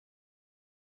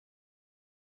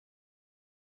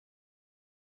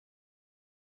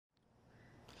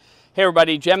Hey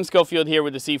everybody, Jem Schofield here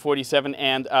with the C47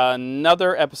 and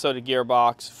another episode of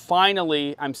Gearbox.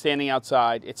 Finally, I'm standing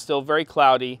outside. It's still very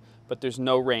cloudy, but there's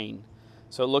no rain.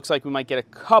 So it looks like we might get a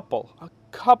couple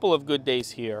of good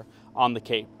days here on the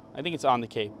Cape. I think it's on the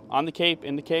Cape. On the Cape,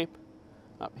 in the Cape.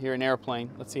 Up here, an airplane.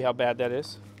 Let's see how bad that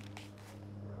is.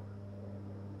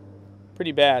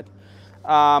 Pretty bad.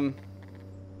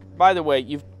 By the way,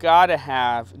 you've got to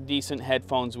have decent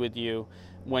headphones with you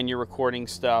when you're recording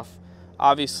stuff.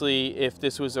 Obviously, if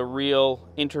this was a real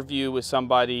interview with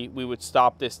somebody, we would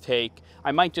stop this take.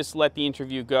 I might just let the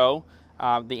interview go,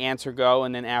 the answer go,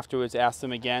 and then afterwards ask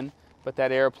them again. But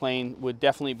that airplane would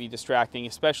definitely be distracting,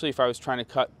 especially if I was trying to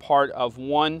cut part of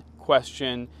one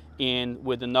question in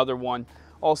with another one.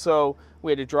 Also,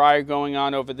 we had a dryer going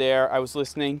on over there. I was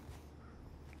listening,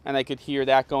 and I could hear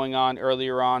that going on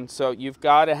earlier on. So you've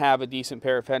got to have a decent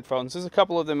pair of headphones. There's a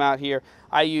couple of them out here.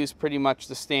 I use pretty much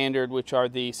the standard, which are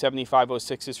the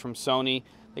 7506s from Sony.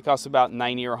 They cost about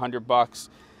 90 or 100 bucks.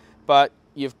 But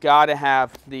you've got to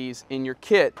have these in your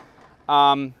kit.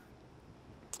 There's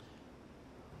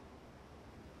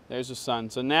the sun.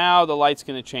 So now the light's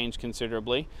going to change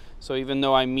considerably. So even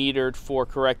though I metered for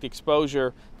correct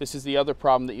exposure, this is the other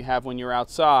problem that you have when you're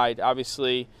outside.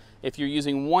 Obviously, if you're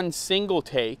using one single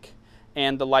take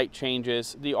and the light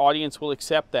changes, the audience will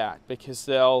accept that because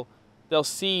they'll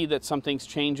see that something's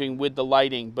changing with the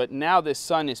lighting. But now this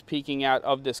sun is peeking out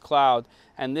of this cloud,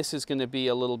 and this is going to be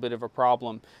a little bit of a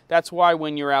problem. That's why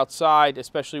when you're outside,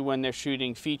 especially when they're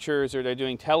shooting features or they're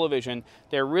doing television,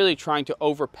 they're really trying to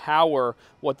overpower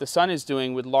what the sun is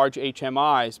doing with large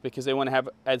HMIs because they want to have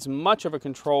as much of a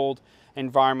controlled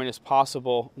environment as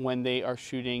possible when they are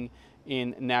shooting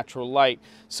in natural light.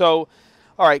 So,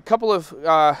 all right, couple of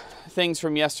things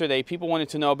from yesterday. People wanted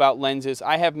to know about lenses.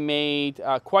 I have made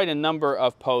quite a number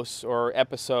of posts or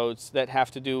episodes that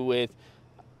have to do with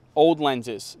old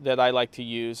lenses that I like to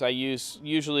use. I use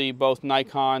usually both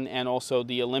Nikon and also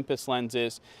the Olympus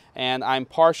lenses, and I'm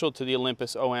partial to the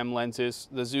Olympus OM lenses,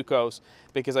 the Zucos,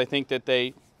 because I think that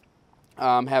they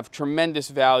have tremendous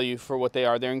value for what they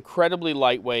are. They're incredibly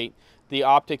lightweight. The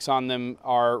optics on them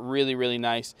are really, really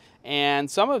nice.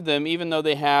 And some of them, even though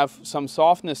they have some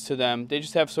softness to them, they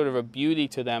just have sort of a beauty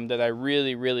to them that I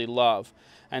really, really love.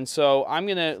 And so I'm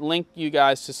going to link you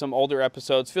guys to some older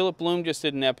episodes. Philip Bloom just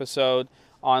did an episode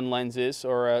on lenses,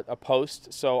 or a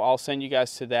post, so I'll send you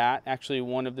guys to that. Actually,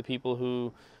 one of the people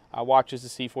who watches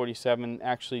the C47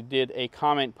 actually did a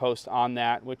comment post on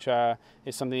that, which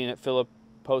is something that Philip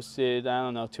posted, I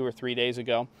don't know, 2 or 3 days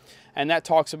ago. And that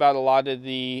talks about a lot of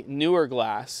the newer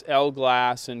glass, L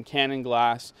glass and Canon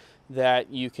glass,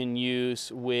 that you can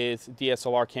use with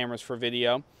DSLR cameras for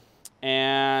video.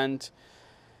 And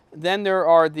then there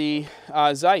are the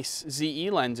ZEISS ZE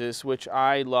lenses, which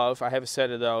I love. I have a set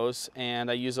of those, and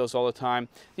I use those all the time.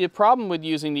 The problem with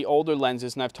using the older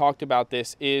lenses, and I've talked about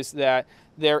this, is that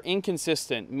they're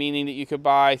inconsistent, meaning that you could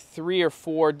buy 3 or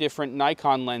 4 different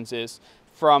Nikon lenses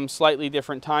from slightly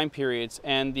different time periods,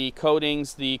 and the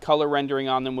coatings, the color rendering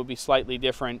on them would be slightly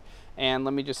different. And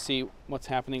let me just see what's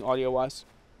happening audio-wise.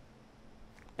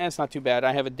 And it's not too bad.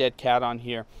 I have a dead cat on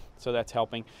here, so that's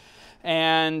helping.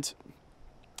 And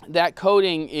that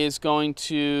coating is going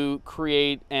to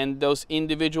create, and those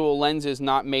individual lenses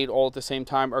not made all at the same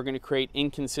time are going to create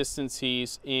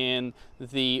inconsistencies in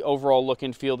the overall look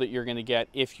and feel that you're going to get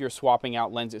if you're swapping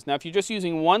out lenses. Now, if you're just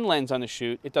using one lens on a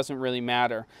shoot, it doesn't really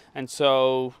matter. And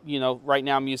so, you know, right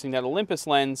now I'm using that Olympus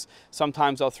lens.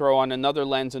 Sometimes I'll throw on another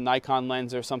lens, a Nikon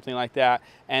lens or something like that,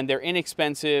 and they're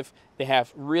inexpensive. They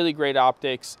have really great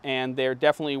optics, and they're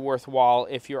definitely worthwhile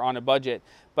if you're on a budget.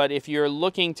 But if you're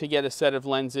looking to get a set of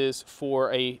lenses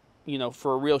for a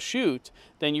real shoot,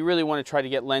 then you really want to try to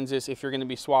get lenses, if you're going to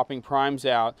be swapping primes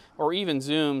out or even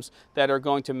zooms, that are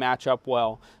going to match up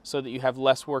well so that you have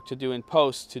less work to do in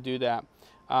post to do that.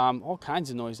 All kinds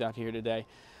of noise out here today.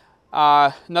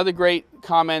 Another great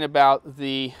comment about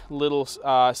the little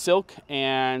silk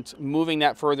and moving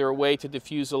that further away to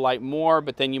diffuse the light more,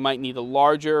 but then you might need a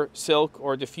larger silk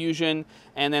or diffusion,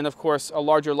 and then of course a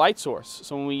larger light source.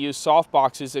 So when we use soft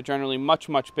boxes, they're generally much,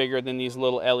 much bigger than these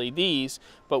little LEDs,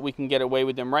 but we can get away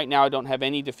with them. Right now I don't have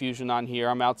any diffusion on here.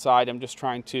 I'm outside. I'm just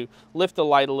trying to lift the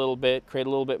light a little bit, create a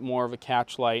little bit more of a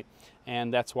catch light,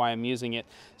 and that's why I'm using it.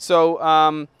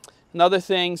 So another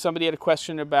thing, somebody had a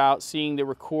question about seeing the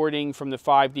recording from the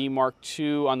 5D Mark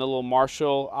II on the little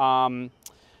Marshall.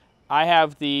 I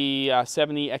have the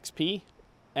 70 XP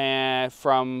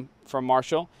from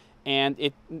Marshall, and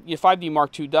the 5D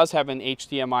Mark II does have an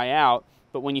HDMI out,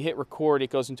 but when you hit record, it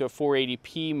goes into a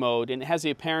 480p mode, and it has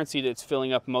the apparency that it's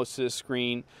filling up most of the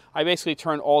screen. I basically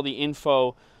turn all the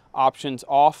info options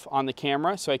off on the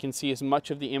camera so I can see as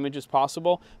much of the image as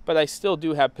possible, but I still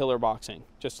do have pillar boxing,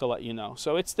 just to let you know.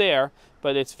 So it's there,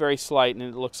 but it's very slight and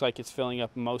it looks like it's filling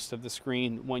up most of the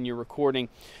screen when you're recording.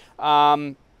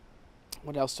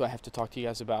 What else do I have to talk to you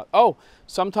guys about? Oh,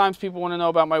 sometimes people want to know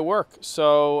about my work.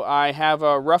 So I have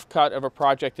a rough cut of a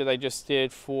project that I just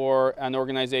did for an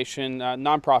organization, a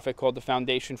nonprofit called the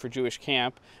Foundation for Jewish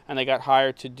Camp, and I got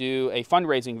hired to do a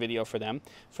fundraising video for them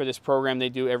for this program they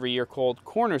do every year called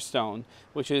Cornerstone,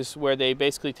 which is where they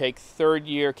basically take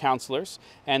third-year counselors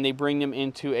and they bring them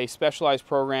into a specialized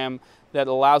program that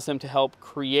allows them to help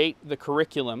create the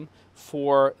curriculum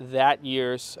for that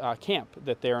year's camp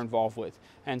that they're involved with.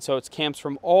 And so it's camps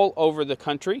from all over the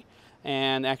country,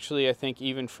 and actually I think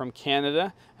even from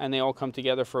Canada, and they all come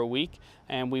together for a week.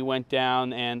 And we went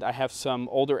down, and I have some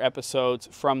older episodes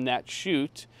from that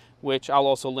shoot, which I'll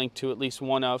also link to at least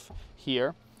one of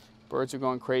here. Birds are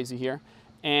going crazy here.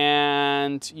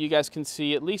 And you guys can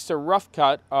see at least a rough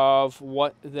cut of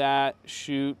what that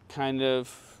shoot kind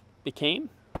of became,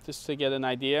 just to get an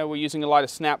idea. We're using a lot of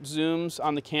snap zooms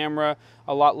on the camera,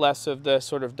 a lot less of the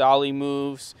sort of dolly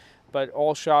moves, but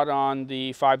all shot on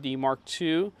the 5D Mark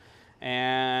II.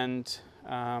 And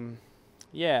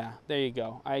yeah, there you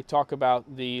go. I talk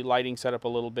about the lighting setup a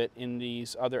little bit in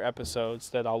these other episodes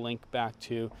that I'll link back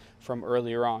to from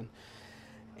earlier on.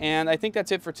 And I think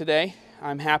that's it for today.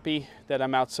 I'm happy that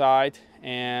I'm outside,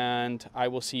 and I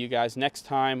will see you guys next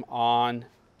time on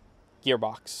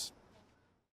Gearbox.